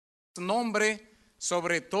Nombre,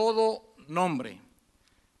 sobre todo nombre.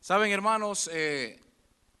 Saben, hermanos,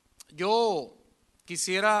 yo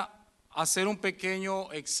quisiera hacer un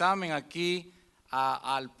pequeño examen aquí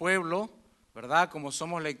al pueblo, ¿verdad? Como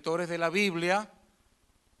somos lectores de la Biblia.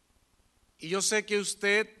 Y yo sé que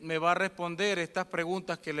usted me va a responder estas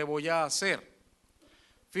preguntas que le voy a hacer.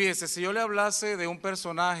 Fíjese, si yo le hablase de un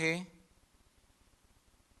personaje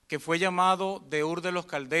que fue llamado de Ur de los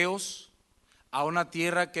Caldeos, a una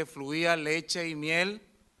tierra que fluía leche y miel,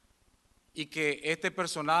 y que este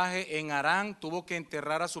personaje en Harán tuvo que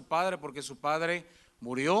enterrar a su padre porque su padre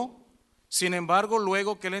murió. Sin embargo,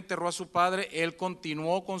 luego que él enterró a su padre, él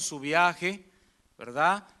continuó con su viaje,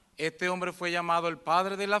 ¿verdad? Este hombre fue llamado el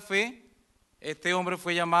padre de la fe. Este hombre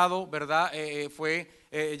fue llamado, ¿verdad?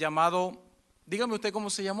 Llamado, dígame usted cómo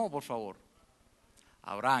se llamó, por favor.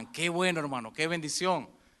 Abraham. Qué bueno, hermano, qué bendición.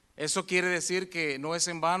 Eso quiere decir que no es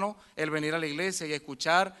en vano el venir a la iglesia y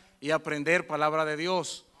escuchar y aprender palabra de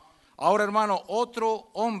Dios. Ahora, hermano,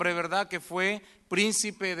 otro hombre, ¿verdad?, que fue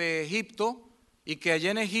príncipe de Egipto y que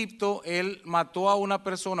allá en Egipto él mató a una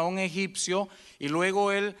persona, a un egipcio, y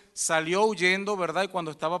luego él salió huyendo, ¿verdad? Y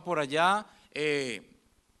cuando estaba por allá en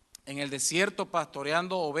el desierto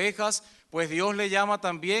pastoreando ovejas, pues Dios le llama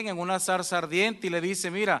también en una zarza ardiente y le dice: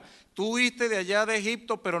 mira, tú huiste de allá de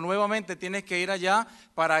Egipto, pero nuevamente tienes que ir allá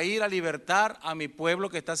para ir a libertar a mi pueblo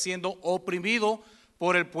que está siendo oprimido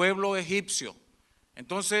por el pueblo egipcio.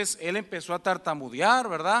 Entonces él empezó a tartamudear,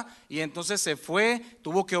 ¿verdad? Y entonces se fue,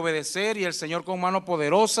 tuvo que obedecer, y el Señor con mano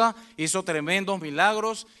poderosa hizo tremendos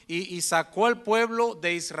milagros y sacó al pueblo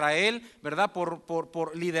de Israel, ¿verdad?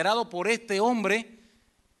 Liderado por este hombre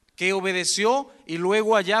que obedeció. Y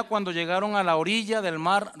luego allá, cuando llegaron a la orilla del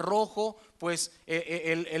Mar Rojo, pues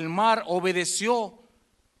el mar obedeció,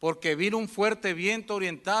 porque vino un fuerte viento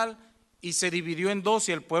oriental y se dividió en dos,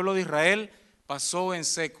 y el pueblo de Israel pasó en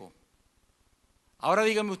seco. Ahora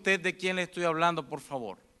dígame usted de quién le estoy hablando, por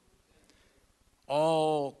favor.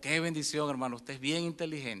 Oh, qué bendición, hermano, usted es bien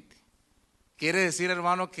inteligente. Quiere decir,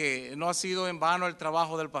 hermano, que no ha sido en vano el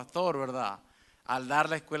trabajo del pastor, ¿verdad? Al dar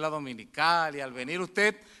la escuela dominical y al venir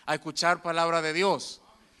usted a escuchar palabra de Dios.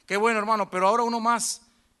 Qué bueno, hermano, pero ahora uno más.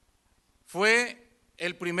 Fue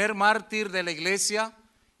el primer mártir de la iglesia,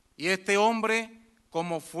 y este hombre,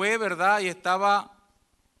 como fue, ¿verdad?, y estaba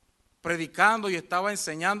predicando y estaba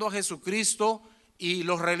enseñando a Jesucristo, y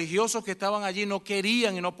los religiosos que estaban allí no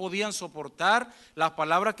querían y no podían soportar las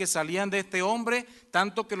palabras que salían de este hombre,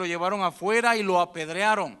 tanto que lo llevaron afuera y lo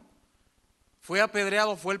apedrearon. Fue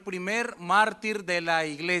apedreado, fue el primer mártir de la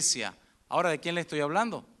iglesia. Ahora, ¿de quién le estoy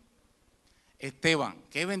hablando? Esteban.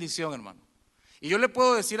 Qué bendición, hermano. Y yo le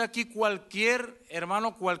puedo decir aquí cualquier,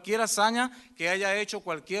 hermano, cualquier hazaña que haya hecho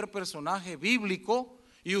cualquier personaje bíblico,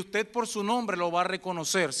 y usted por su nombre lo va a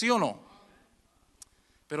reconocer, ¿sí o no?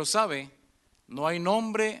 Pero sabe, no hay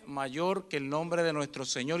nombre mayor que el nombre de nuestro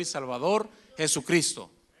Señor y Salvador Jesucristo.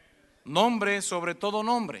 Nombre sobre todo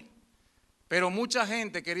nombre. Pero mucha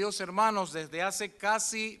gente, queridos hermanos, desde hace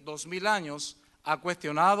casi 2000 años ha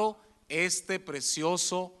cuestionado este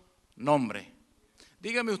precioso nombre.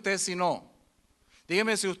 Dígame usted si no.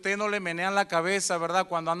 Dígame si usted no le menean la cabeza, ¿verdad?,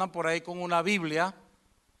 cuando andan por ahí con una Biblia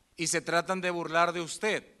y se tratan de burlar de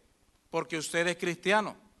usted porque usted es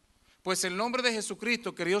cristiano. Pues el nombre de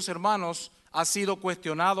Jesucristo, queridos hermanos, ha sido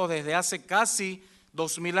cuestionado desde hace casi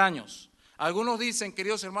 2000 años. Algunos dicen,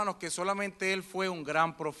 queridos hermanos, que solamente él fue un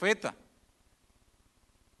gran profeta,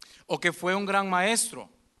 o que fue un gran maestro,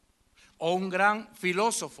 o un gran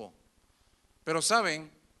filósofo. Pero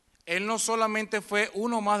saben, él no solamente fue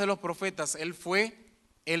uno más de los profetas, él fue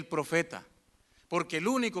el profeta. Porque el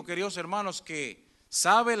único, queridos hermanos, que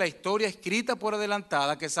sabe la historia escrita por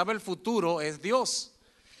adelantada, que sabe el futuro, es Dios.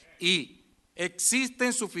 Y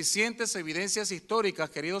existen suficientes evidencias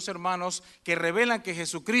históricas, queridos hermanos, que revelan que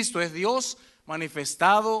Jesucristo es Dios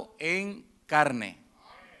manifestado en carne.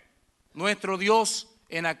 Nuestro Dios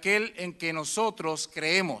en aquel en que nosotros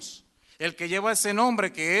creemos, el que lleva ese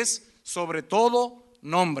nombre que es sobre todo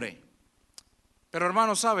nombre. Pero,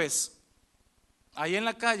 hermano, ¿sabes? Ahí en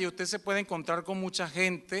la calle usted se puede encontrar con mucha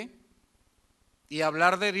gente y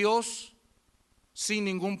hablar de Dios sin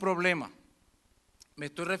ningún problema. Me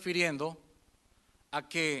estoy refiriendo a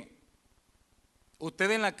que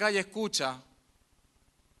usted en la calle escucha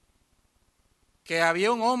que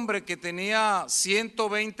había un hombre que tenía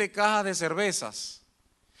 120 cajas de cervezas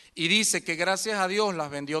y dice que gracias a Dios las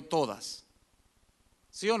vendió todas.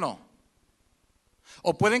 ¿Sí o no?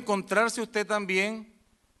 O puede encontrarse usted también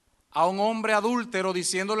a un hombre adúltero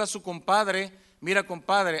diciéndole a su compadre: mira,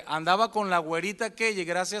 compadre, andaba con la güerita aquella y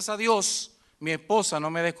gracias a Dios mi esposa no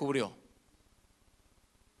me descubrió.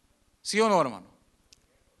 ¿Sí o no, hermano?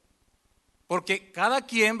 Porque cada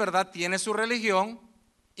quien, ¿verdad?, tiene su religión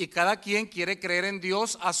y cada quien quiere creer en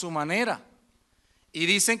Dios a su manera. Y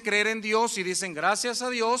dicen creer en Dios y dicen gracias a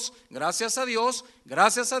Dios, gracias a Dios,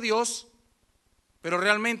 gracias a Dios, pero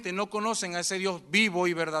realmente no conocen a ese Dios vivo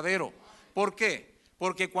y verdadero. ¿Por qué?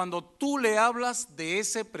 Porque cuando tú le hablas de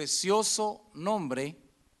ese precioso nombre,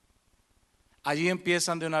 allí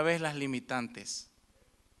empiezan de una vez las limitantes.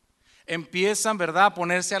 Empiezan, ¿verdad?, a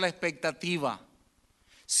ponerse a la expectativa.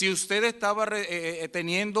 Si usted estaba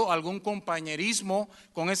teniendo algún compañerismo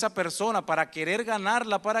con esa persona para querer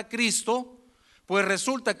ganarla para Cristo, pues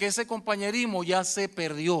resulta que ese compañerismo ya se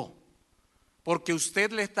perdió, porque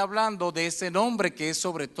usted le está hablando de ese nombre que es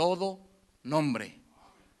sobre todo nombre.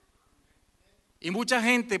 Y mucha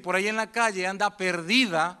gente por ahí en la calle anda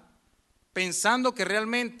perdida pensando que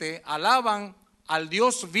realmente alaban al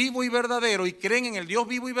Dios vivo y verdadero y creen en el Dios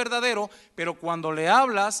vivo y verdadero, pero cuando le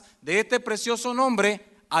hablas de este precioso nombre,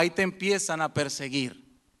 ahí te empiezan a perseguir.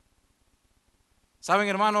 ¿Saben,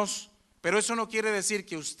 hermanos? Pero eso no quiere decir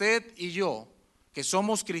que usted y yo, que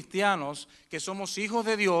somos cristianos, que somos hijos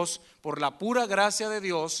de Dios, por la pura gracia de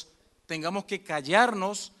Dios, tengamos que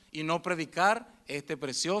callarnos y no predicar este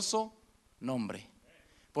precioso nombre.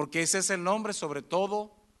 Porque ese es el nombre sobre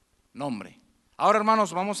todo nombre. Ahora,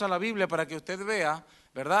 hermanos, vamos a la Biblia para que usted vea,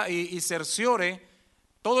 ¿verdad? Y cerciore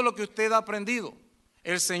todo lo que usted ha aprendido.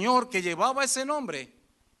 El Señor que llevaba ese nombre,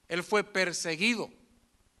 Él fue perseguido.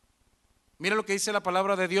 Mira lo que dice la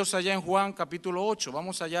palabra de Dios allá en Juan capítulo 8.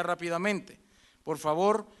 Vamos allá rápidamente. Por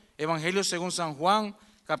favor, Evangelio según San Juan,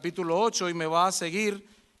 capítulo 8, y me va a seguir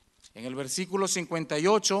en el versículo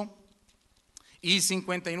 58 y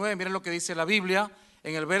 59. Miren lo que dice la Biblia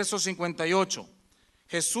en el verso 58.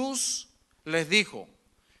 Jesús les dijo: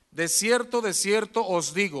 de cierto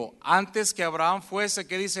os digo, antes que Abraham fuese,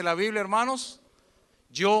 ¿qué dice la Biblia, hermanos?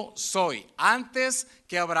 Yo soy. Antes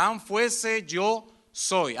que Abraham fuese, yo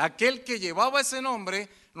soy. Aquel que llevaba ese nombre,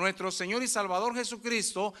 nuestro Señor y Salvador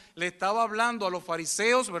Jesucristo, le estaba hablando a los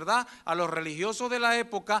fariseos, ¿verdad?, a los religiosos de la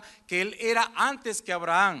época, que Él era antes que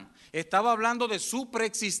Abraham. Estaba hablando de su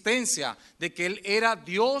preexistencia, de que Él era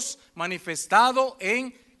Dios manifestado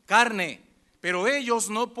en carne. Pero ellos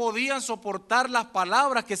no podían soportar las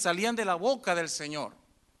palabras que salían de la boca del Señor.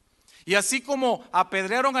 Y así como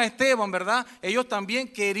apedrearon a Esteban, ¿verdad?, ellos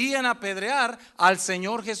también querían apedrear al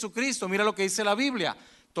Señor Jesucristo. Mira lo que dice la Biblia.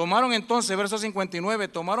 Tomaron entonces, verso 59,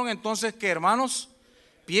 tomaron entonces, ¿qué, hermanos?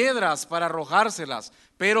 Piedras para arrojárselas.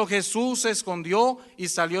 Pero Jesús se escondió y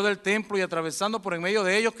salió del templo, y atravesando por en medio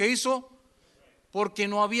de ellos, ¿qué hizo? Porque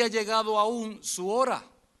no había llegado aún su hora.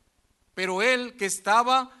 Pero él, que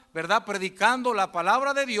estaba, ¿verdad?, predicando la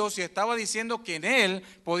palabra de Dios y estaba diciendo que en Él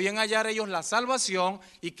podían hallar ellos la salvación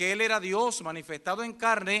y que Él era Dios manifestado en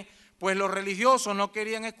carne, pues los religiosos no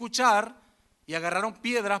querían escuchar y agarraron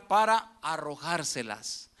piedras para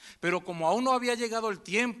arrojárselas. Pero como aún no había llegado el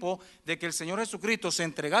tiempo de que el Señor Jesucristo se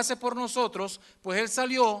entregase por nosotros, pues Él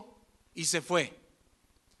salió y se fue.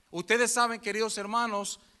 Ustedes saben, queridos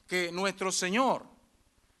hermanos, que nuestro Señor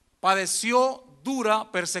padeció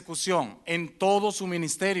dura persecución en todo su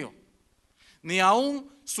ministerio. Ni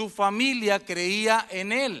aún su familia creía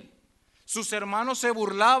en Él. Sus hermanos se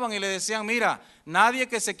burlaban y le decían: mira, nadie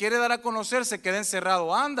que se quiere dar a conocer se queda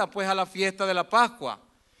encerrado, anda pues a la fiesta de la Pascua.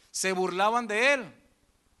 Se burlaban de Él,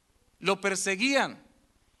 lo perseguían,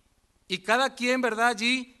 y cada quien, ¿verdad?,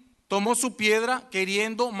 allí tomó su piedra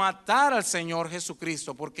queriendo matar al Señor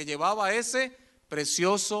Jesucristo, porque llevaba ese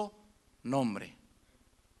precioso nombre.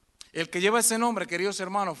 El que lleva ese nombre, queridos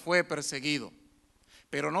hermanos, fue perseguido.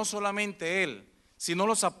 Pero no solamente él, sino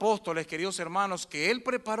los apóstoles, queridos hermanos, que Él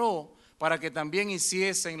preparó para que también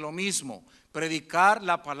hiciesen lo mismo, predicar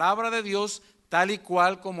la palabra de Dios tal y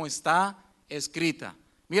cual como está escrita.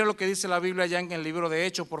 Mira lo que dice la Biblia allá en el libro de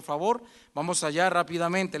Hechos, por favor. Vamos allá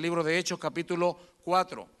rápidamente, el libro de Hechos, capítulo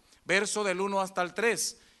 4, verso del 1 hasta el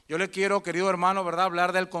 3. Yo le quiero, querido hermano, ¿verdad?,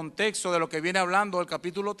 hablar del contexto de lo que viene hablando el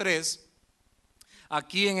capítulo 3,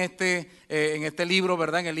 aquí en este libro,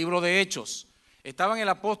 ¿verdad?, en el libro de Hechos. Estaban el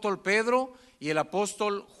apóstol Pedro y el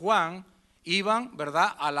apóstol Juan, iban,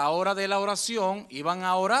 ¿verdad?, a la hora de la oración, iban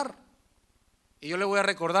a orar. Y yo le voy a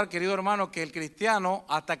recordar, querido hermano, que el cristiano,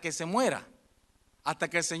 hasta que se muera, hasta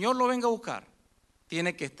que el Señor lo venga a buscar,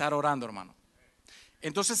 tiene que estar orando, hermano.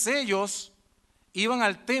 Entonces ellos iban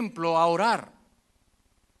al templo a orar.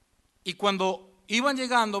 Y cuando iban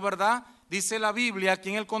llegando, ¿verdad?, dice la Biblia aquí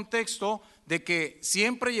en el contexto de que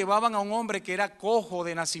siempre llevaban a un hombre que era cojo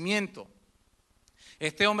de nacimiento.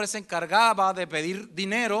 Este hombre se encargaba de pedir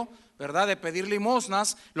dinero, ¿verdad?, de pedir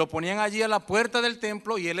limosnas. Lo ponían allí a la puerta del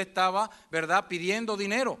templo y él estaba, ¿verdad?, pidiendo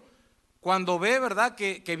dinero. Cuando ve, ¿verdad?,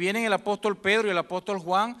 que vienen el apóstol Pedro y el apóstol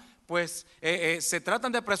Juan, pues se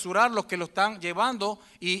tratan de apresurar los que lo están llevando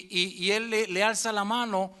y él le alza la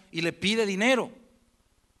mano y le pide dinero.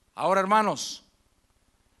 Ahora, hermanos,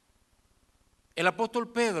 el apóstol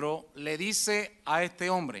Pedro le dice a este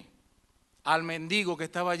hombre, al mendigo que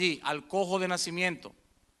estaba allí, al cojo de nacimiento: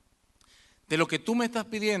 de lo que tú me estás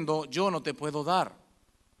pidiendo yo no te puedo dar,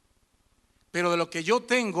 pero de lo que yo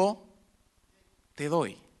tengo te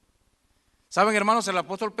doy. Saben, hermanos, el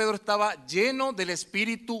apóstol Pedro estaba lleno del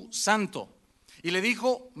Espíritu Santo y le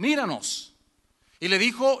dijo: míranos. Y le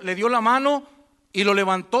dio la mano y lo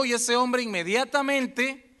levantó, y ese hombre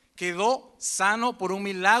inmediatamente quedó sano por un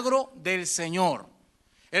milagro del Señor.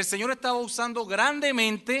 El Señor estaba usando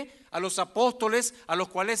grandemente a los apóstoles, a los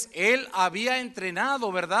cuales Él había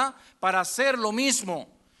entrenado, ¿verdad?, para hacer lo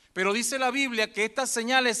mismo. Pero dice la Biblia que estas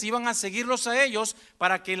señales iban a seguirlos a ellos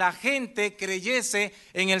para que la gente creyese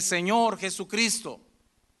en el Señor Jesucristo.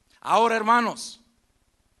 Ahora, hermanos,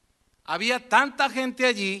 había tanta gente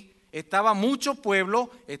allí, estaba mucho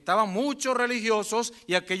pueblo, estaban muchos religiosos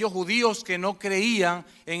y aquellos judíos que no creían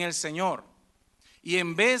en el Señor. Y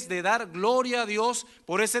en vez de dar gloria a Dios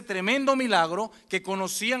por ese tremendo milagro, que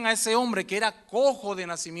conocían a ese hombre que era cojo de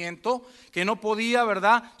nacimiento, que no podía,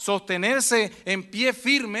 ¿verdad?, sostenerse en pie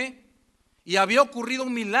firme, y había ocurrido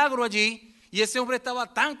un milagro allí, y ese hombre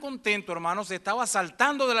estaba tan contento, hermanos, estaba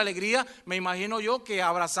saltando de la alegría, me imagino yo que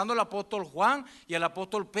abrazando al apóstol Juan y al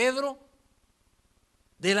apóstol Pedro,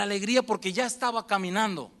 de la alegría porque ya estaba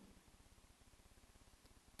caminando.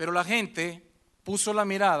 Pero la gente puso la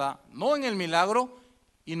mirada no en el milagro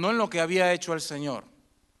y no en lo que había hecho el Señor,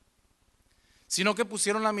 sino que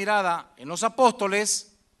pusieron la mirada en los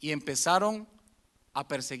apóstoles y empezaron a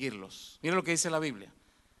perseguirlos. Miren lo que dice la Biblia.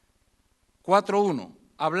 4:1.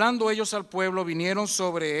 Hablando ellos al pueblo, vinieron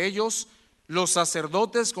sobre ellos los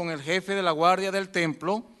sacerdotes con el jefe de la guardia del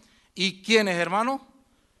templo. ¿Y quiénes, hermano?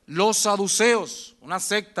 Los saduceos, una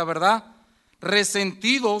secta, ¿verdad?,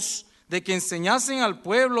 resentidos de que enseñasen al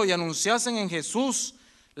pueblo y anunciasen en Jesús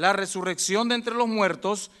la resurrección de entre los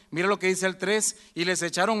muertos. Mira lo que dice el 3, y les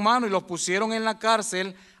echaron mano y los pusieron en la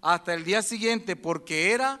cárcel hasta el día siguiente,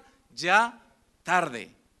 porque era ya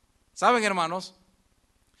tarde. ¿Saben, hermanos?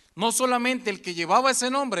 No solamente el que llevaba ese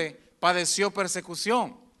nombre padeció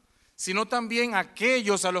persecución, sino también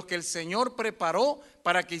aquellos a los que el Señor preparó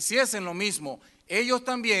para que hiciesen lo mismo. Ellos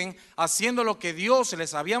también, haciendo lo que Dios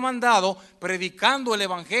les había mandado, predicando el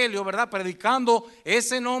evangelio, ¿verdad?, predicando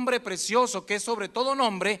ese nombre precioso que es sobre todo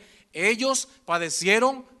nombre, ellos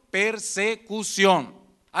padecieron persecución.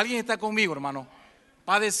 ¿Alguien está conmigo, hermano?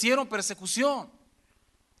 Padecieron persecución.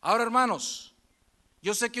 Ahora, hermanos,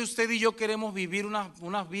 yo sé que usted y yo queremos vivir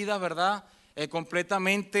unas vidas, ¿verdad?,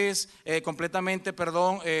 completamente,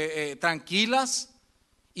 tranquilas,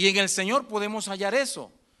 y en el Señor podemos hallar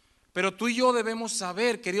eso. Pero tú y yo debemos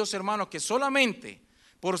saber, queridos hermanos, que solamente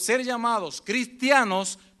por ser llamados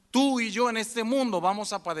cristianos, tú y yo en este mundo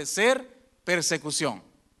vamos a padecer persecución.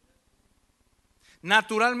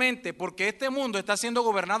 Naturalmente, porque este mundo está siendo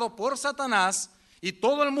gobernado por Satanás y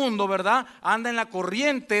todo el mundo, ¿verdad?, anda en la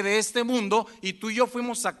corriente de este mundo, y tú y yo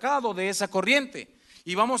fuimos sacados de esa corriente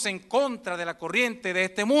y vamos en contra de la corriente de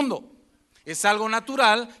este mundo. Es algo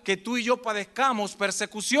natural que tú y yo padezcamos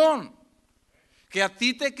persecución. Que a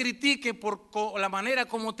ti te critique por la manera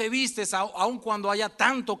como te vistes, aun cuando haya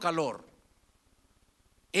tanto calor.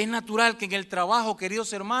 Es natural que en el trabajo,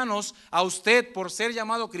 queridos hermanos, a usted, por ser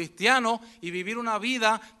llamado cristiano y vivir una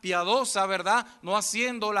vida piadosa, ¿verdad?, no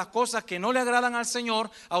haciendo las cosas que no le agradan al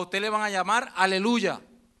Señor, a usted le van a llamar aleluya.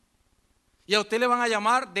 Y a usted le van a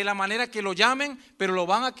llamar de la manera que lo llamen, pero lo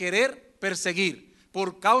van a querer perseguir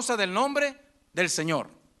por causa del nombre del Señor.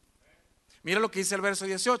 Mira lo que dice el verso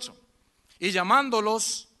 18. Y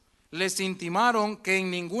llamándolos, les intimaron que en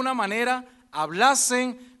ninguna manera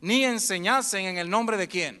hablasen ni enseñasen en el nombre de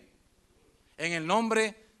 ¿quién? En el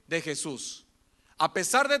nombre de Jesús. A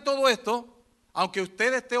pesar de todo esto, aunque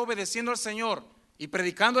usted esté obedeciendo al Señor y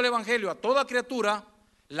predicando el evangelio a toda criatura,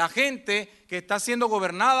 la gente que está siendo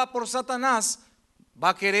gobernada por Satanás va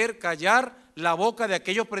a querer callar la boca de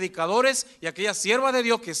aquellos predicadores y aquellas siervas de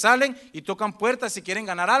Dios que salen y tocan puertas y quieren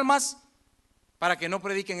ganar almas, para que no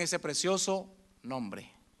prediquen ese precioso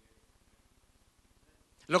nombre.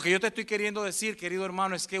 Lo que yo te estoy queriendo decir, querido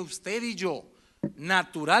hermano, es que usted y yo,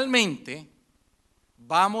 naturalmente,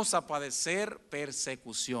 vamos a padecer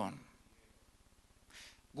persecución.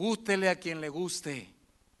 Gústele a quien le guste,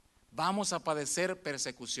 vamos a padecer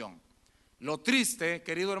persecución. Lo triste,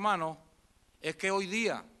 querido hermano, es que hoy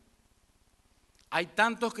día hay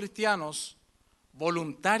tantos cristianos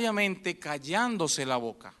voluntariamente callándose la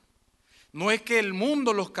boca. No es que el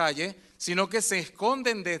mundo los calle, sino que se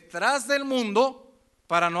esconden detrás del mundo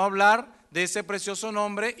para no hablar de ese precioso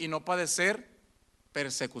nombre y no padecer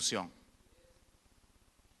persecución.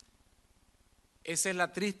 Esa es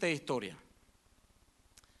la triste historia.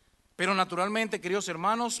 Pero naturalmente, queridos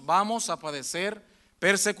hermanos, vamos a padecer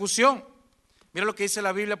persecución. Mira lo que dice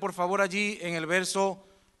la Biblia, por favor, allí en el verso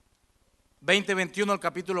 20-21 del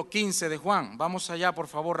capítulo 15 de Juan. Vamos allá, por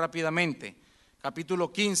favor, rápidamente.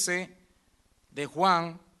 Capítulo 15 de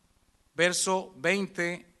Juan, verso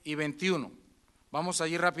 20 y 21. Vamos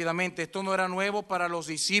allí rápidamente. Esto no era nuevo para los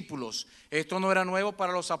discípulos, esto no era nuevo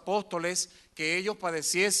para los apóstoles, que ellos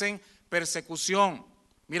padeciesen persecución.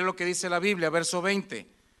 Mira lo que dice la Biblia, verso 20.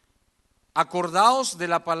 Acordaos de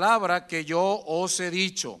la palabra que yo os he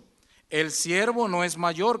dicho, el siervo no es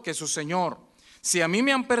mayor que su señor. Si a mí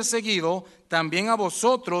me han perseguido, también a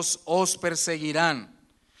vosotros os perseguirán.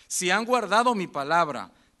 Si han guardado mi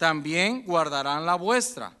palabra, también guardarán la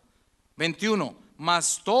vuestra. 21.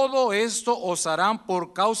 Mas todo esto os harán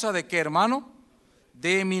por causa de ¿qué, hermano?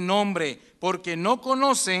 De mi nombre, porque no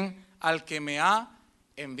conocen al que me ha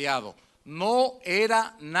enviado. No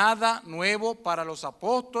era nada nuevo para los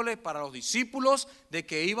apóstoles, para los discípulos, de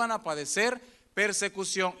que iban a padecer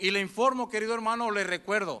persecución. Y le informo, querido hermano, le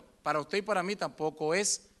recuerdo, para usted y para mí tampoco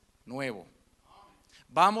es nuevo.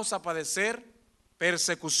 Vamos a padecer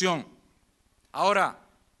persecución. Ahora,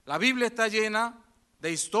 la Biblia está llena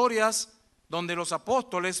de historias donde los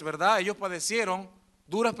apóstoles, ¿verdad?, ellos padecieron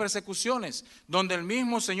duras persecuciones, donde el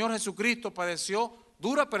mismo Señor Jesucristo padeció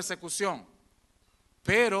dura persecución.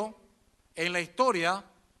 Pero en la historia,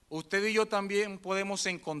 usted y yo también podemos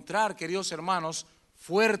encontrar, queridos hermanos,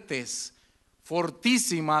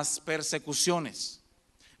 fortísimas persecuciones.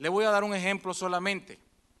 Le voy a dar un ejemplo solamente.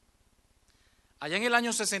 Allá en el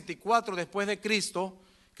año 64 después de Cristo,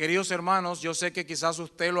 queridos hermanos, yo sé que quizás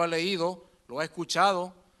usted lo ha leído, lo ha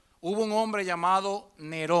escuchado, hubo un hombre llamado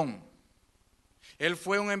Nerón. Él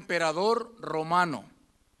fue un emperador romano.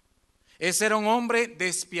 Ese era un hombre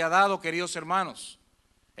despiadado, queridos hermanos.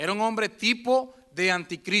 Era un hombre tipo de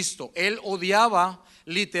anticristo. Él odiaba,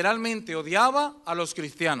 literalmente odiaba a los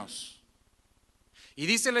cristianos. Y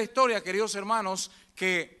dice la historia, queridos hermanos,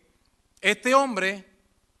 que este hombre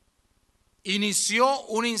inició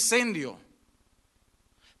un incendio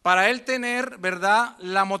para él tener, ¿verdad?,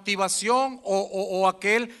 la motivación o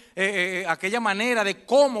aquella manera de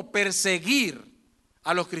cómo perseguir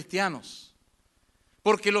a los cristianos,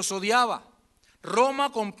 porque los odiaba.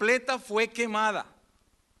 Roma completa fue quemada.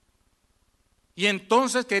 Y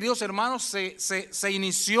entonces, queridos hermanos, se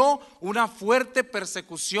inició una fuerte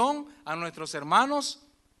persecución a nuestros hermanos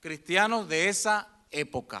cristianos de esa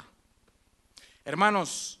época.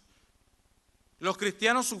 Hermanos, los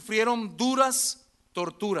cristianos sufrieron duras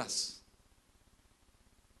torturas.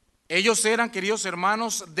 Ellos eran, queridos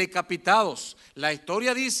hermanos, decapitados. La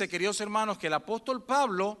historia dice, queridos hermanos, que el apóstol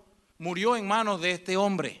Pablo murió en manos de este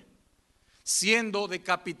hombre, siendo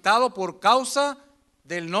decapitado por causa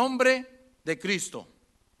del nombre de Cristo.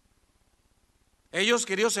 Ellos,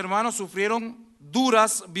 queridos hermanos, sufrieron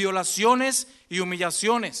duras violaciones y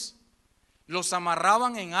humillaciones. Los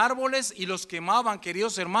amarraban en árboles y los quemaban,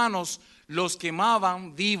 queridos hermanos, los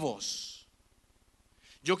quemaban vivos.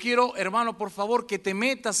 Yo quiero, hermano, por favor, que te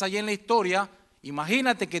metas allí en la historia.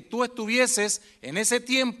 Imagínate que tú estuvieses en ese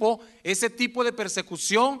tiempo, ese tipo de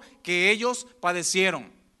persecución que ellos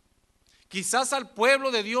padecieron. Quizás al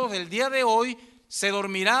pueblo de Dios del día de hoy se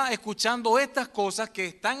dormirá escuchando estas cosas que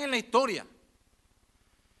están en la historia.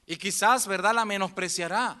 Y quizás, ¿verdad?, la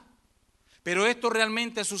menospreciará. Pero esto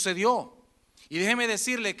realmente sucedió. Y déjeme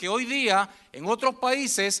decirle que hoy día, en otros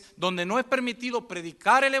países donde no es permitido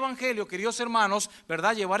predicar el evangelio, queridos hermanos,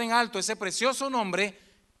 ¿verdad?, llevar en alto ese precioso nombre,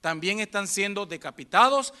 también están siendo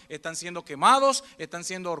decapitados, están siendo quemados, están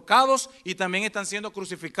siendo ahorcados y también están siendo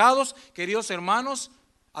crucificados, queridos hermanos,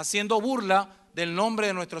 haciendo burla del nombre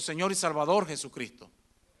de nuestro Señor y Salvador Jesucristo.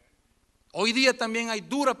 Hoy día también hay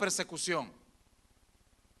dura persecución.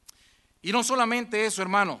 Y no solamente eso,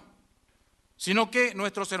 hermano, sino que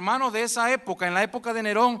nuestros hermanos de esa época, en la época de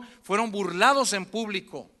Nerón, fueron burlados en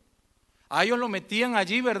público. A ellos lo metían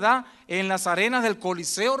allí, ¿verdad?, en las arenas del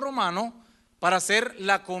Coliseo romano para hacer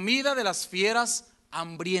la comida de las fieras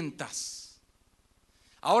hambrientas.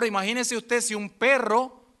 Ahora imagínese usted si un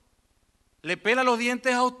perro le pela los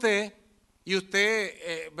dientes a usted y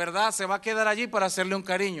usted, ¿verdad?, se va a quedar allí para hacerle un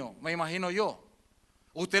cariño, me imagino yo.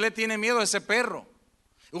 Usted le tiene miedo a ese perro.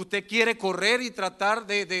 Usted quiere correr y tratar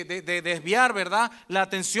de desviar, ¿verdad?, la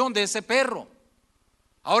atención de ese perro.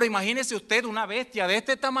 Ahora imagínese usted una bestia de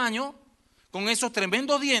este tamaño, con esos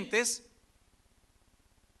tremendos dientes,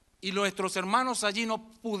 y nuestros hermanos allí no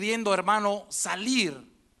pudiendo, hermano, salir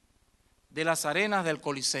de las arenas del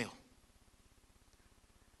Coliseo.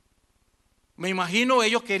 me imagino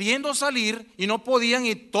ellos queriendo salir y no podían,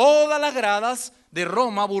 y todas las gradas de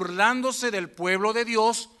Roma burlándose del pueblo de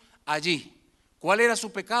Dios allí. ¿Cuál era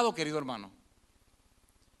su pecado, querido hermano?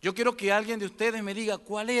 Yo quiero que alguien de ustedes me diga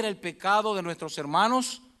cuál era el pecado de nuestros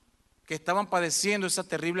hermanos que estaban padeciendo esa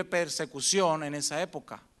terrible persecución en esa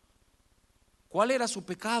época. ¿Cuál era su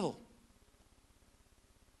pecado?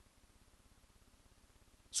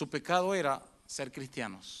 Su pecado era ser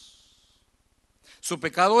cristianos. Su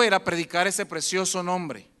pecado era predicar ese precioso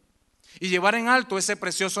nombre y llevar en alto ese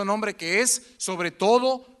precioso nombre que es sobre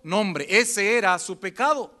todo nombre. Ese era su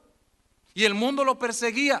pecado y el mundo lo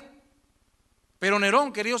perseguía. Pero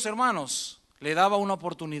Nerón, queridos hermanos, le daba una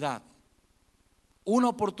oportunidad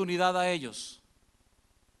a ellos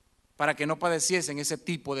para que no padeciesen ese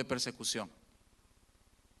tipo de persecución.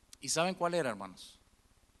 ¿Y saben cuál era, hermanos?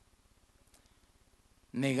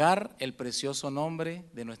 Negar el precioso nombre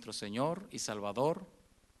de nuestro Señor y Salvador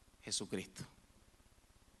Jesucristo.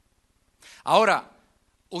 Ahora,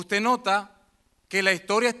 usted nota que la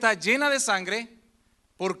historia está llena de sangre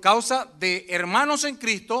por causa de hermanos en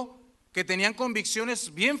Cristo que tenían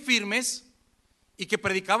convicciones bien firmes y que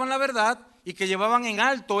predicaban la verdad y que llevaban en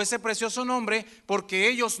alto ese precioso nombre porque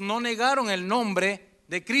ellos no negaron el nombre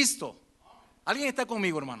de Cristo. ¿Alguien está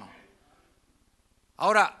conmigo, hermano?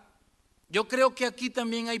 Ahora, yo creo que aquí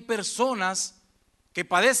también hay personas que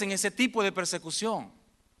padecen ese tipo de persecución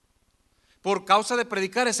por causa de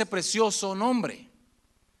predicar ese precioso nombre.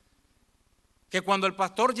 Que cuando el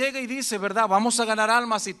pastor llega y dice, ¿verdad? Vamos a ganar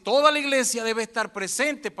almas, y toda la iglesia debe estar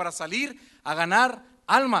presente para salir a ganar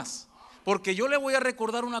almas. Porque yo le voy a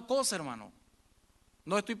recordar una cosa, hermano.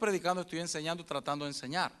 No estoy predicando, estoy enseñando, tratando de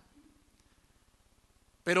enseñar.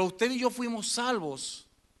 Pero usted y yo fuimos salvos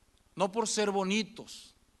no por ser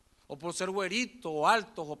bonitos, o por ser güeritos, o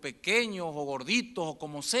altos, o pequeños, o gorditos, o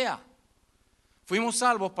como sea. Fuimos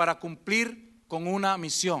salvos para cumplir con una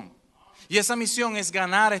misión. Y esa misión es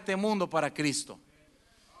ganar este mundo para Cristo.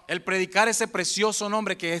 El predicar ese precioso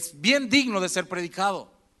nombre que es bien digno de ser predicado.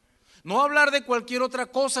 No hablar de cualquier otra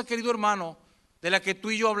cosa, querido hermano, de la que tú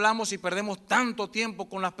y yo hablamos y perdemos tanto tiempo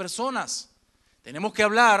con las personas. Tenemos que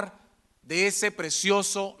hablar de ese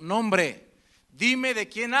precioso nombre. Dime de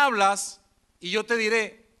quién hablas y yo te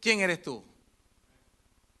diré quién eres tú.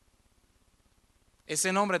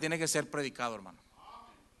 Ese nombre tiene que ser predicado, hermano.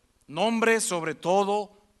 Nombre sobre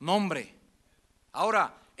todo nombre.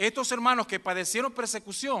 Ahora, estos hermanos que padecieron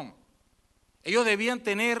persecución, ellos debían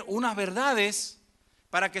tener unas verdades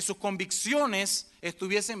para que sus convicciones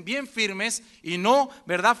estuviesen bien firmes y no,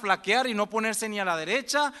 ¿verdad?, flaquear y no ponerse ni a la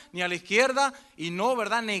derecha ni a la izquierda y no,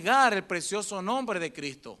 ¿verdad?, negar el precioso nombre de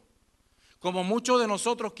Cristo. Como muchos de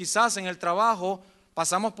nosotros quizás en el trabajo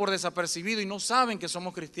pasamos por desapercibido y no saben que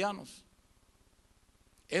somos cristianos.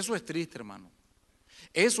 Eso es triste, hermano.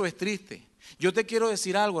 Eso es triste. Yo te quiero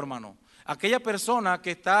decir algo, hermano. Aquella persona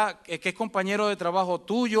que es compañero de trabajo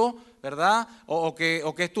tuyo, ¿verdad? O que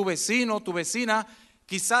es tu vecino, tu vecina,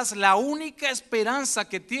 quizás la única esperanza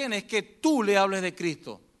que tiene es que tú le hables de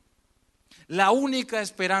Cristo. La única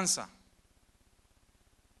esperanza.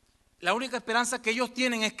 La única esperanza que ellos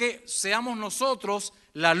tienen es que seamos nosotros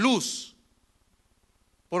la luz.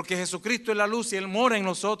 Porque Jesucristo es la luz y Él mora en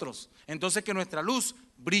nosotros. Entonces que nuestra luz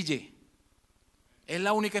brille. Es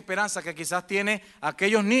la única esperanza que quizás tiene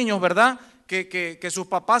aquellos niños, ¿verdad? Que sus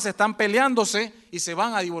papás están peleándose y se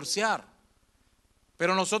van a divorciar.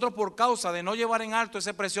 Pero nosotros, por causa de no llevar en alto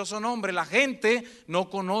ese precioso nombre, la gente no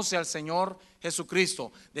conoce al Señor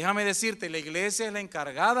Jesucristo. Déjame decirte, la iglesia es la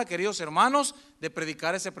encargada, queridos hermanos, de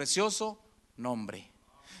predicar ese precioso nombre.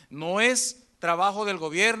 No es trabajo del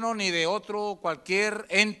gobierno ni de otro cualquier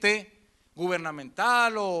ente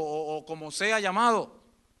gubernamental o como sea llamado.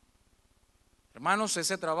 Hermanos,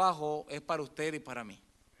 ese trabajo es para usted y para mí.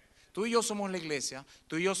 Tú y yo somos la iglesia,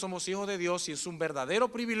 tú y yo somos hijos de Dios y es un verdadero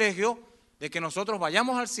privilegio de que nosotros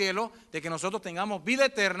vayamos al cielo, de que nosotros tengamos vida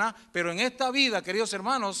eterna, pero en esta vida, queridos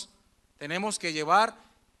hermanos, tenemos que llevar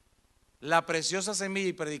la preciosa semilla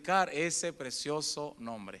y predicar ese precioso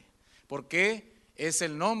nombre. Porque es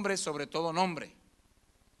el nombre sobre todo nombre.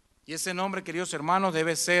 Y ese nombre, queridos hermanos,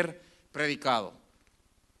 debe ser predicado.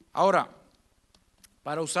 Ahora,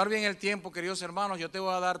 para usar bien el tiempo, queridos hermanos, yo te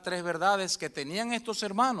voy a dar 3 verdades que tenían estos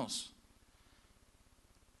hermanos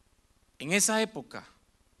en esa época,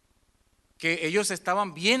 que ellos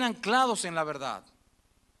estaban bien anclados en la verdad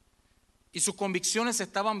y sus convicciones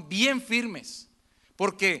estaban bien firmes,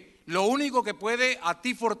 porque lo único que puede a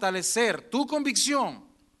ti fortalecer tu convicción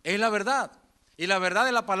es la verdad, y la verdad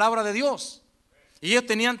es la palabra de Dios. Y ellos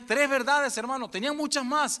tenían 3 verdades, hermanos, tenían muchas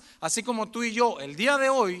más, así como tú y yo el día de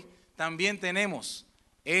hoy también tenemos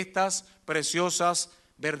estas preciosas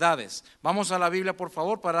verdades. Vamos a la Biblia, por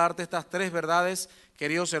favor, para darte estas 3 verdades,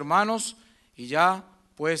 queridos hermanos, y ya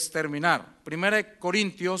puedes terminar. 1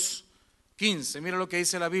 Corintios 15, mira lo que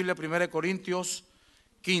dice la Biblia, 1 Corintios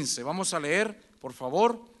 15. Vamos a leer, por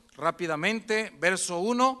favor, rápidamente, verso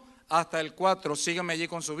 1 hasta el 4. Síganme allí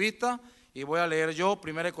con su vista y voy a leer yo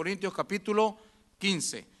 1 Corintios capítulo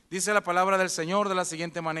 15. Dice la palabra del Señor de la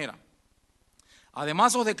siguiente manera: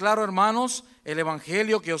 además os declaro, hermanos, el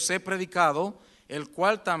evangelio que os he predicado, el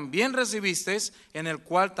cual también recibisteis, en el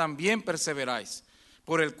cual también perseveráis,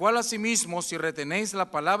 por el cual asimismo, si retenéis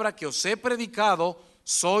la palabra que os he predicado,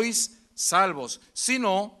 sois salvos, si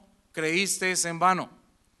no, creísteis en vano.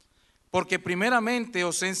 Porque primeramente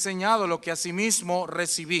os he enseñado lo que asimismo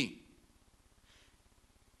recibí,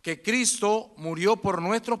 que Cristo murió por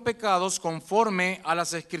nuestros pecados conforme a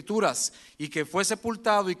las Escrituras, y que fue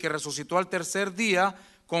sepultado y que resucitó al tercer día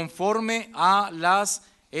conforme a las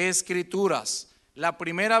Escrituras. La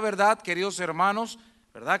primera verdad, queridos hermanos,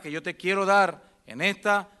 verdad que yo te quiero dar en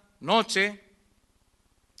esta noche,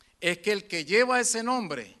 es que el que lleva ese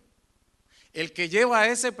nombre, el que lleva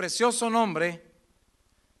ese precioso nombre,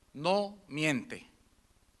 no miente.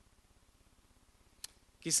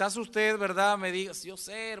 Quizás usted, ¿verdad?, me diga, yo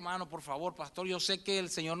sé, hermano, por favor, pastor, yo sé que el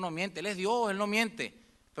Señor no miente, Él es Dios, Él no miente.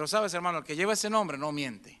 Pero sabes, hermano, el que lleva ese nombre no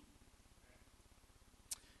miente.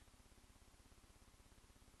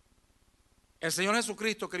 El Señor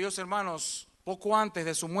Jesucristo, queridos hermanos, poco antes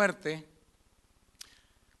de su muerte,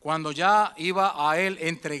 cuando ya iba a Él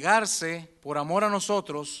entregarse por amor a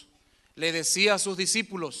nosotros, le decía a sus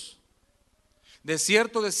discípulos: de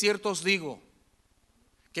cierto os digo,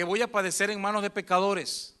 que voy a padecer en manos de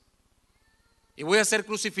pecadores, y voy a ser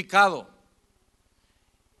crucificado,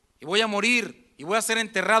 y voy a morir, y voy a ser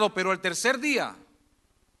enterrado, pero al tercer día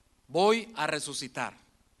voy a resucitar.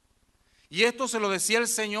 Y esto se lo decía el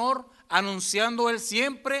Señor, anunciando Él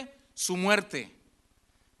siempre su muerte.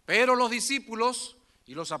 Pero los discípulos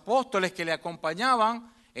y los apóstoles que le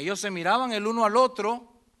acompañaban, ellos se miraban el uno al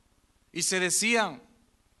otro y se decían: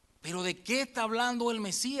 ¿pero de qué está hablando el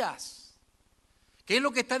Mesías? ¿Qué es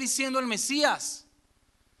lo que está diciendo el Mesías?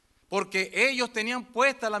 Porque ellos tenían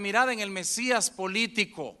puesta la mirada en el Mesías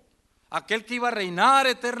político, aquel que iba a reinar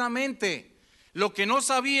eternamente. Lo que no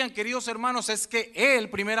sabían, queridos hermanos, es que Él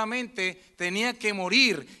primeramente tenía que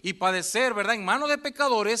morir y padecer, ¿verdad?, en manos de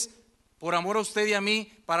pecadores, por amor a usted y a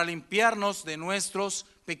mí, para limpiarnos de nuestros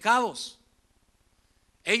pecados.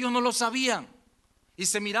 Ellos no lo sabían y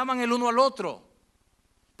se miraban el uno al otro.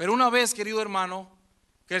 Pero una vez, querido hermano,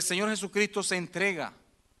 que el Señor Jesucristo se entrega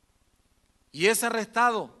y es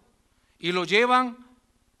arrestado y lo llevan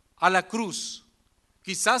a la cruz,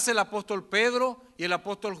 quizás el apóstol Pedro y el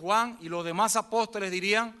apóstol Juan y los demás apóstoles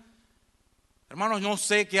dirían: hermanos, no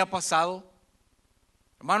sé qué ha pasado.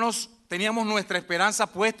 Hermanos, teníamos nuestra esperanza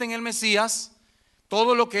puesta en el Mesías,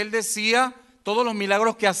 todo lo que Él decía, todos los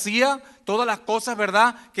milagros que hacía, todas las cosas,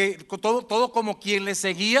 ¿verdad?, que todo como quien le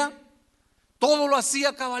seguía, todo lo hacía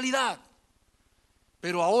a cabalidad.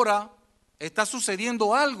 Pero ahora está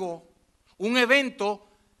sucediendo algo, un evento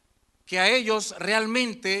que a ellos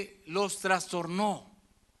realmente los trastornó.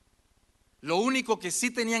 Lo único que sí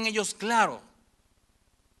tenían ellos claro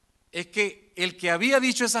es que el que había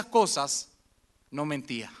dicho esas cosas no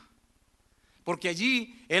mentía. Porque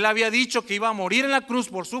allí Él había dicho que iba a morir en la cruz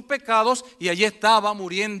por sus pecados, y allí estaba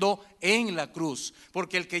muriendo en la cruz.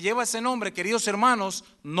 Porque el que lleva ese nombre, queridos hermanos,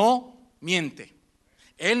 no miente.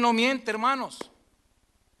 Él no miente, hermanos.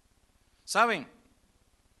 ¿Saben?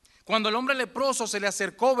 Cuando el hombre leproso se le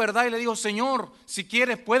acercó, ¿verdad?, y le dijo: Señor, si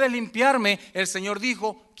quieres puedes limpiarme, el Señor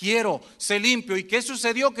dijo: quiero, sé limpio. ¿Y qué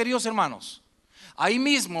sucedió, queridos hermanos? Ahí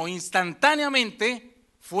mismo, instantáneamente,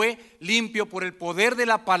 fue limpio por el poder de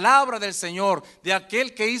la palabra del Señor, de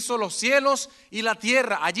aquel que hizo los cielos y la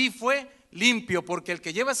tierra. Allí fue limpio, porque el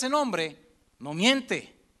que lleva ese nombre no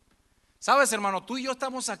miente. ¿Sabes, hermano? Tú y yo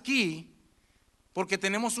estamos aquí porque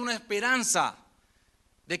tenemos una esperanza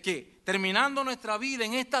de que terminando nuestra vida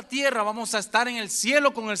en esta tierra vamos a estar en el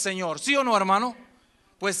cielo con el Señor. ¿Sí o no, hermano?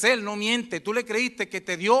 Pues Él no miente. Tú le creíste que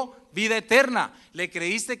te dio vida eterna, le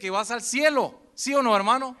creíste que vas al cielo. ¿Sí o no,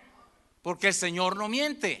 hermano? Porque el Señor no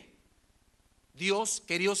miente. Dios,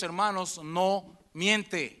 queridos hermanos, no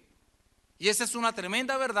miente. Y esa es una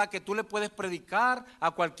tremenda verdad que tú le puedes predicar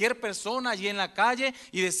a cualquier persona allí en la calle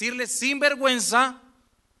y decirle sin vergüenza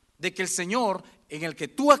de que el Señor en el que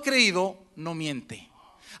tú has creído no miente.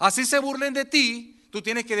 Así se burlen de ti, tú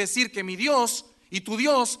tienes que decir que mi Dios y tu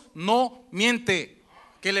Dios no miente,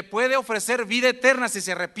 que le puede ofrecer vida eterna si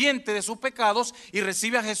se arrepiente de sus pecados y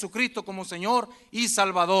recibe a Jesucristo como Señor y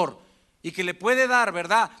Salvador. y que le puede dar,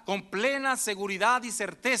 ¿verdad?, con plena seguridad y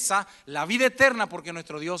certeza la vida eterna, porque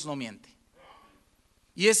nuestro Dios no miente.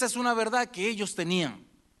 Y esa es una verdad que ellos tenían.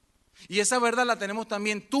 Y esa verdad la tenemos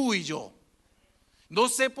también tú y yo. No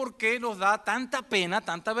sé por qué nos da tanta pena,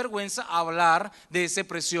 tanta vergüenza hablar de ese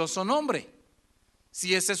precioso nombre.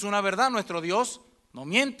 Si esa es una verdad, nuestro Dios no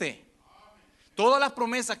miente. Todas las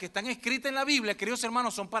promesas que están escritas en la Biblia, queridos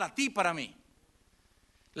hermanos, son para ti y para mí.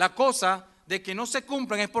 La cosa de que no se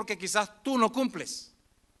cumplan es porque quizás tú no cumples.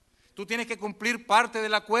 Tú tienes que cumplir parte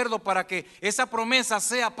del acuerdo para que esa promesa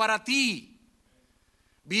sea para ti.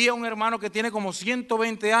 Vi a un hermano que tiene como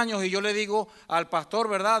 120 años y yo le digo al pastor,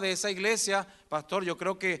 ¿verdad?, de esa iglesia: pastor, yo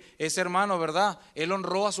creo que ese hermano, ¿verdad?, él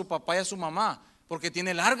honró a su papá y a su mamá porque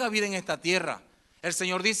tiene larga vida en esta tierra. El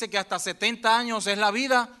Señor dice que hasta 70 años es la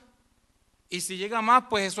vida, y si llega más,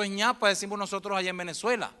 pues eso es ñapa, decimos nosotros allá en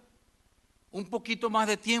Venezuela. Un poquito más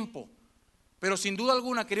de tiempo. Pero sin duda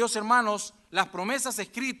alguna, queridos hermanos, las promesas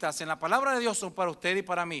escritas en la palabra de Dios son para usted y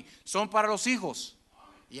para mí, son para los hijos.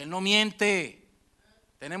 Y Él no miente.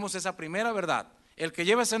 Tenemos esa primera verdad. El que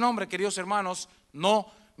lleva ese nombre, queridos hermanos,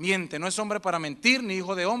 no miente. No es hombre para mentir, ni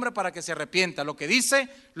hijo de hombre para que se arrepienta. Lo que dice,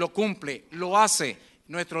 lo cumple, lo hace.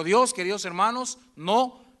 Nuestro Dios, queridos hermanos,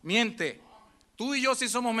 no miente. Tú y yo sí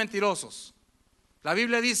somos mentirosos. La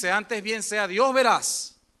Biblia dice: antes bien sea Dios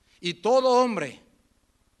veraz y todo hombre,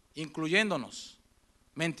 incluyéndonos,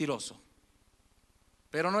 mentiroso.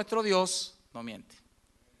 Pero nuestro Dios no miente.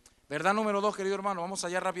 Verdad número 2, querido hermano, vamos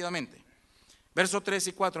allá rápidamente. Versos 3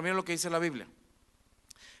 y 4, miren lo que dice la Biblia.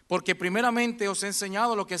 Porque primeramente os he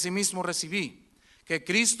enseñado lo que asimismo recibí, que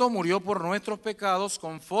Cristo murió por nuestros pecados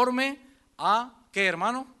conforme a, ¿qué,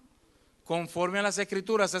 hermano? Conforme a las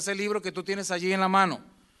Escrituras, ese libro que tú tienes allí en la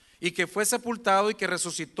mano. Y que fue sepultado y que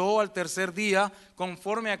resucitó al tercer día,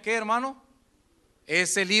 conforme a, ¿qué, hermano?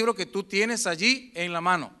 Ese libro que tú tienes allí en la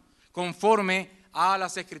mano, conforme a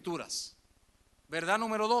las Escrituras. Verdad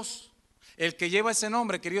número 2. El que lleva ese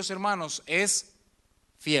nombre, queridos hermanos, es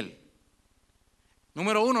fiel.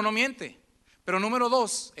 Número 1, no miente. Pero número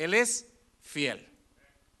 2, Él es fiel.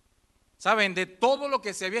 Saben, de todo lo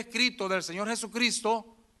que se había escrito del Señor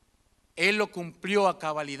Jesucristo, Él lo cumplió a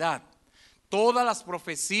cabalidad. Todas las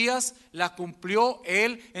profecías las cumplió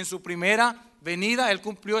Él en su primera venida. Él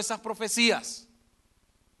cumplió esas profecías.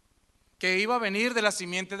 Que iba a venir de la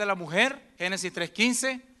simiente de la mujer, Génesis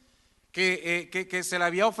 3:15. Que se le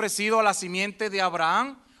había ofrecido a la simiente de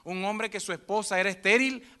Abraham, un hombre que su esposa era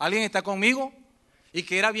estéril. ¿Alguien está conmigo? Y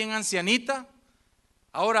que era bien ancianita.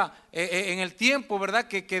 Ahora, en el tiempo, ¿verdad?,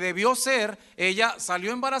 que debió ser, ella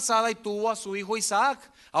salió embarazada y tuvo a su hijo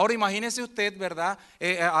Isaac. Ahora imagínese usted, ¿verdad?,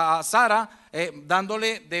 a Sara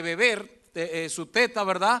dándole de beber su teta,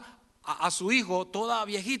 ¿verdad?, a su hijo toda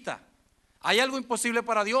viejita. ¿Hay algo imposible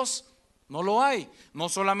para Dios? No lo hay. No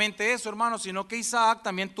solamente eso, hermano, sino que Isaac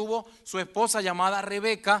también tuvo su esposa llamada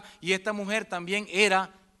Rebeca, y esta mujer también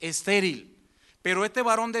era estéril. Pero este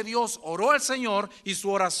varón de Dios oró al Señor y su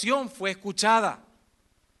oración fue escuchada.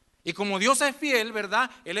 Y como Dios es fiel, ¿verdad?,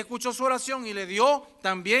 Él escuchó su oración y le dio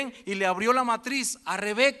también y le abrió la matriz a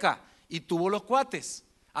Rebeca, y tuvo los cuates,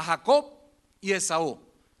 a Jacob y Esaú.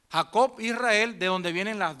 Jacob, Israel, de donde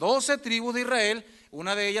vienen las 12 tribus de Israel.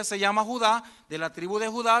 Una de ellas se llama Judá. De la tribu de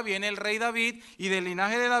Judá viene el rey David, y del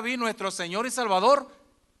linaje de David nuestro Señor y Salvador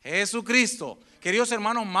Jesucristo. Queridos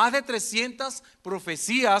hermanos, más de 300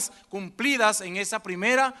 profecías cumplidas en esa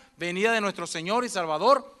primera venida de nuestro Señor y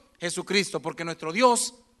Salvador Jesucristo, porque nuestro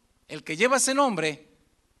Dios, el que lleva ese nombre,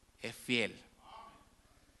 es fiel.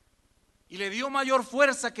 Y le dio mayor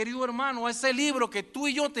fuerza, querido hermano, a ese libro que tú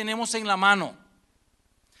y yo tenemos en la mano,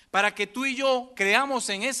 para que tú y yo creamos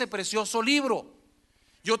en ese precioso libro.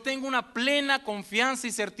 Yo tengo una plena confianza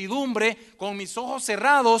y certidumbre, con mis ojos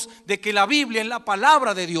cerrados, de que la Biblia es la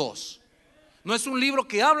palabra de Dios. No es un libro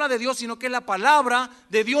que habla de Dios, sino que es la palabra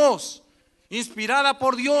de Dios, inspirada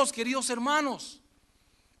por Dios, queridos hermanos.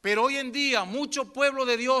 Pero hoy en día mucho pueblo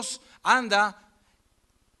de Dios anda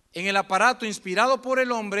en el aparato inspirado por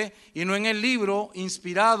el hombre y no en el libro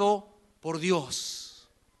inspirado por Dios.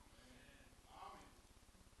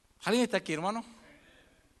 ¿Alguien está aquí, hermano?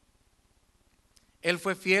 Él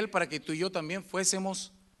fue fiel para que tú y yo también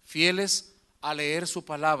fuésemos fieles a leer su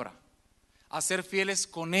palabra, a ser fieles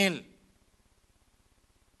con Él.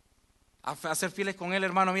 A ser fieles con Él,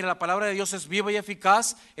 hermano. Mira, la palabra de Dios es viva y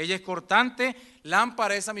eficaz. Ella es cortante,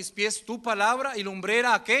 lámpara es a mis pies tu palabra y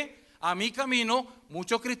lumbrera ¿a qué? A mi camino.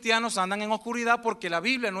 Muchos cristianos andan en oscuridad porque la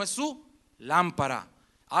Biblia no es su lámpara.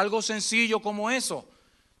 Algo sencillo como eso.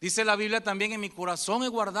 Dice la Biblia también: en mi corazón he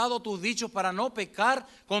guardado tus dichos para no pecar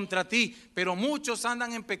contra ti. Pero muchos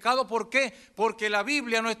andan en pecado. ¿Por qué? Porque la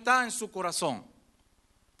Biblia no está en su corazón.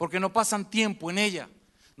 porque no pasan tiempo en ella.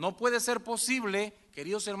 No puede ser posible,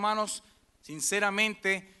 queridos hermanos,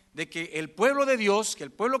 sinceramente, de que el pueblo de Dios, que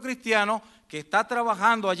el pueblo cristiano que está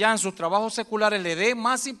trabajando allá en sus trabajos seculares le dé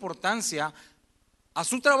más importancia a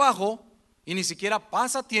su trabajo y ni siquiera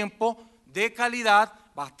pasa tiempo de calidad,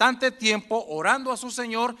 bastante tiempo orando a su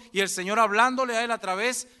Señor y el Señor hablándole a él a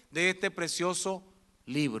través de este precioso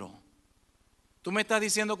libro. Tú me estás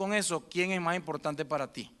diciendo con eso quién es más importante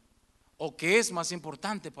para ti o qué es más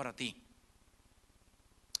importante para ti.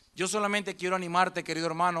 Yo solamente quiero animarte, querido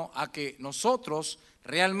hermano, a que nosotros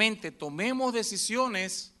realmente tomemos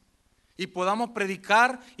decisiones y podamos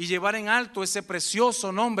predicar y llevar en alto ese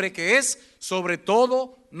precioso nombre que es sobre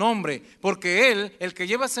todo nombre, porque Él, el que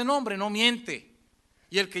lleva ese nombre, no miente,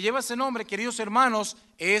 y el que lleva ese nombre, queridos hermanos,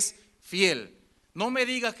 es fiel. No me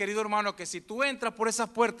digas, querido hermano, que si tú entras por esas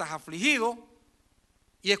puertas afligido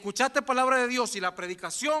y escuchaste palabra de Dios y la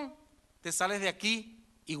predicación, te sales de aquí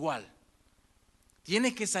igual.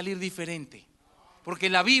 Tienes que salir diferente,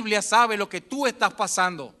 porque la Biblia sabe lo que tú estás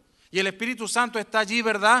pasando y el Espíritu Santo está allí,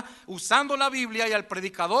 ¿verdad?, usando la Biblia y al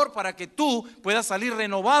predicador para que tú puedas salir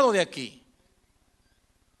renovado de aquí.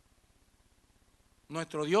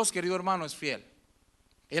 Nuestro Dios, querido hermano, es fiel.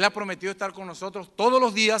 Él ha prometido estar con nosotros todos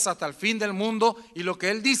los días hasta el fin del mundo y lo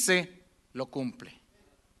que Él dice, lo cumple.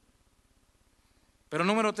 Pero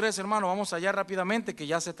número 3, hermano, vamos allá rápidamente que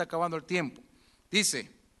ya se está acabando el tiempo. Dice,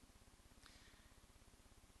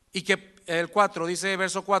 y que el 4, dice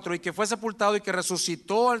verso 4, y que fue sepultado y que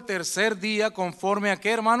resucitó al tercer día conforme a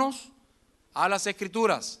qué, hermanos, a las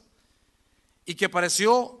Escrituras, y que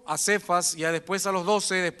apareció a Cefas y después a los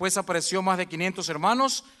 12, después apareció más de 500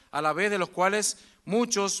 hermanos, a la vez de los cuales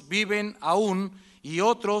muchos viven aún y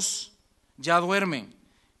otros ya duermen.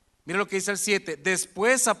 Mira lo que dice el 7,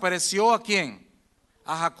 después apareció ¿a quién?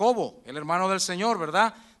 A Jacobo, el hermano del Señor,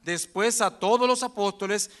 ¿verdad? Después a todos los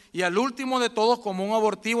apóstoles y al último de todos como un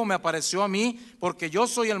abortivo me apareció a mí, porque yo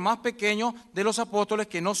soy el más pequeño de los apóstoles,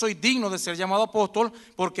 que no soy digno de ser llamado apóstol,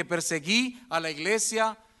 porque perseguí a la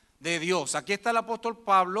iglesia de Dios. Aquí está el apóstol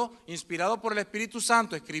Pablo, inspirado por el Espíritu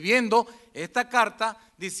Santo, escribiendo esta carta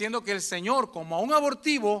diciendo que el Señor, como a un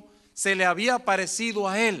abortivo, se le había aparecido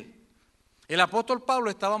a él. El apóstol Pablo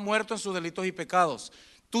estaba muerto en sus delitos y pecados.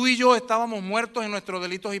 Tú y yo estábamos muertos en nuestros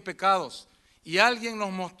delitos y pecados. Y alguien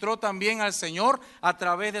nos mostró también al Señor a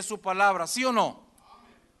través de su palabra, ¿sí o no?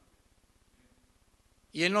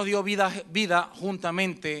 Y Él nos dio vida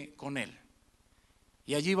juntamente con Él.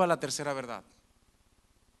 Y allí va la tercera verdad.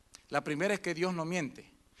 La primera es que Dios no miente.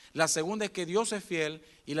 La segunda es que Dios es fiel.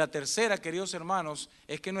 Y la tercera, queridos hermanos,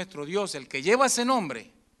 es que nuestro Dios, el que lleva ese nombre,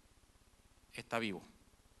 está vivo.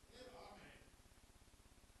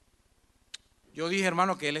 Yo dije,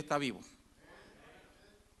 hermano, que Él está vivo.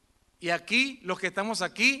 Y aquí, los que estamos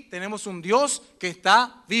aquí, tenemos un Dios que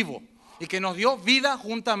está vivo y que nos dio vida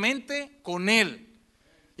juntamente con Él.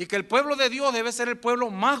 Y que el pueblo de Dios debe ser el pueblo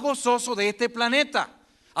más gozoso de este planeta.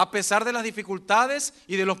 A pesar de las dificultades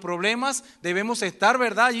y de los problemas, debemos estar,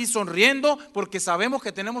 ¿verdad?, allí sonriendo, porque sabemos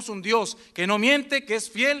que tenemos un Dios que no miente, que es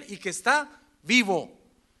fiel y que está vivo.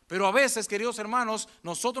 Pero a veces, queridos hermanos,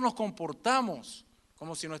 nosotros nos comportamos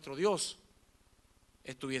como si nuestro Dios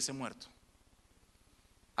estuviese muerto.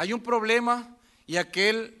 Hay un problema y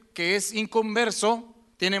aquel que es inconverso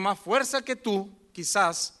tiene más fuerza que tú,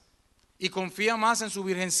 quizás, y confía más en su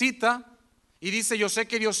virgencita y dice, yo sé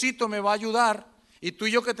que Diosito me va a ayudar, y tú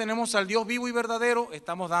y yo que tenemos al Dios vivo y verdadero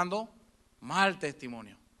estamos dando mal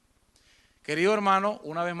testimonio. Querido hermano,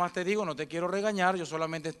 una vez más te digo, no te quiero regañar, yo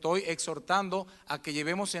solamente estoy exhortando a que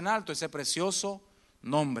llevemos en alto ese precioso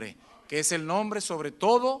nombre, que es el nombre sobre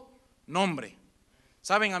todo nombre.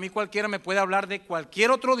 Saben, a mí cualquiera me puede hablar de cualquier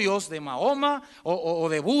otro Dios, de Mahoma o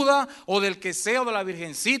de Buda o del que sea o de la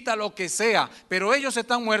Virgencita, lo que sea, pero ellos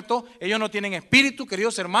están muertos, ellos no tienen espíritu,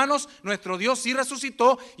 queridos hermanos. Nuestro Dios sí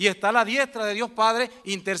resucitó y está a la diestra de Dios Padre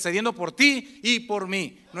intercediendo por ti y por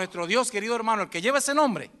mí. Nuestro Dios, querido hermano, el que lleva ese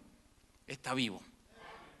nombre, está vivo.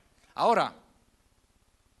 Ahora,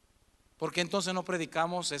 ¿por qué entonces no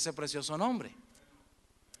predicamos ese precioso nombre?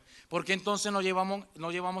 ¿Por qué entonces no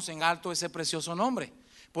llevamos en alto ese precioso nombre?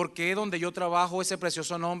 ¿Por qué donde yo trabajo ese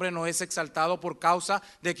precioso nombre no es exaltado por causa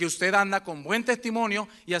de que usted anda con buen testimonio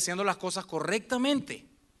y haciendo las cosas correctamente?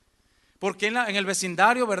 ¿Por qué en el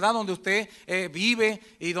vecindario, verdad, donde usted vive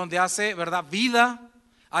y donde hace, verdad, vida,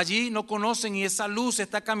 allí no conocen y esa luz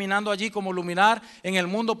está caminando allí como luminar en el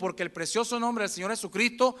mundo? Porque el precioso nombre del Señor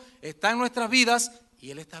Jesucristo está en nuestras vidas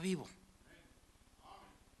y Él está vivo.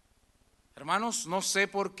 Hermanos, no sé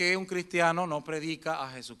por qué un cristiano no predica a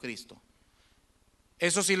Jesucristo.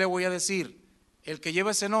 Eso sí le voy a decir, el que lleva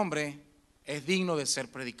ese nombre es digno de ser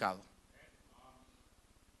predicado.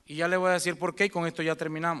 Y ya le voy a decir por qué y con esto ya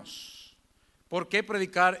terminamos. ¿Por qué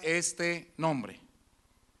predicar este nombre?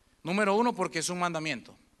 Número uno, porque es un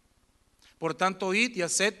mandamiento. Por tanto, id y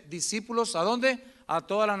haced discípulos, ¿a dónde? A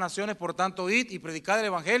todas las naciones. Por tanto, id y predicad el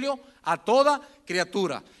evangelio a toda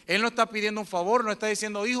criatura. Él no está pidiendo un favor, no está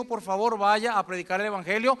diciendo, hijo, por favor, vaya a predicar el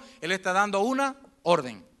evangelio. Él está dando una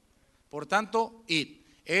orden. Por tanto, id.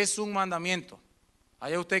 Es un mandamiento.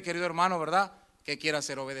 Allá usted, querido hermano, ¿verdad? ¿Qué quiere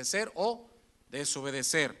hacer? ¿Obedecer o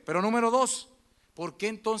desobedecer? Pero número dos, ¿por qué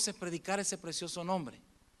entonces predicar ese precioso nombre?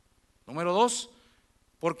 Número dos,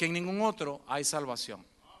 porque en ningún otro hay salvación.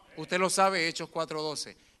 Usted lo sabe, Hechos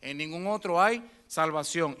 4:12. En ningún otro hay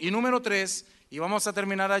salvación. Y número tres, y vamos a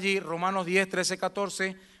terminar allí, Romanos 10, 13,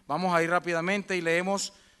 14. Vamos a ir rápidamente y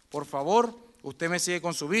leemos, por favor. Usted me sigue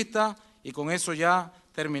con su vista y con eso ya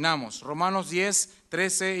terminamos. Romanos 10,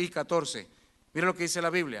 13 y 14. Mire lo que dice la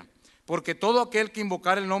Biblia. Porque todo aquel que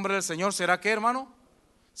invocar el nombre del Señor, ¿será qué, hermano?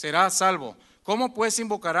 Será salvo. ¿Cómo pues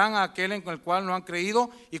invocarán a aquel en el cual no han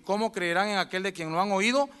creído? ¿Y cómo creerán en aquel de quien no han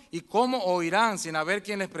oído? ¿Y cómo oirán sin haber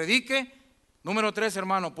quien les predique? Número 3,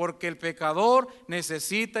 hermano, porque el pecador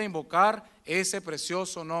necesita invocar ese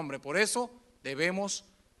precioso nombre. Por eso debemos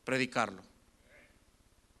predicarlo.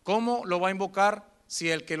 ¿Cómo lo va a invocar si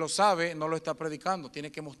el que lo sabe no lo está predicando?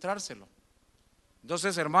 Tiene que mostrárselo.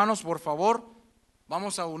 Entonces, hermanos, por favor,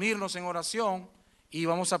 vamos a unirnos en oración y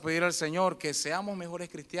vamos a pedir al Señor que seamos mejores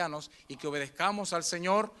cristianos y que obedezcamos al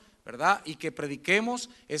Señor, ¿verdad? Y que prediquemos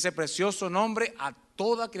ese precioso nombre a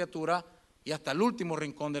toda criatura y hasta el último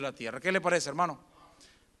rincón de la tierra. ¿Qué le parece, hermano?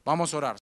 Vamos a orar.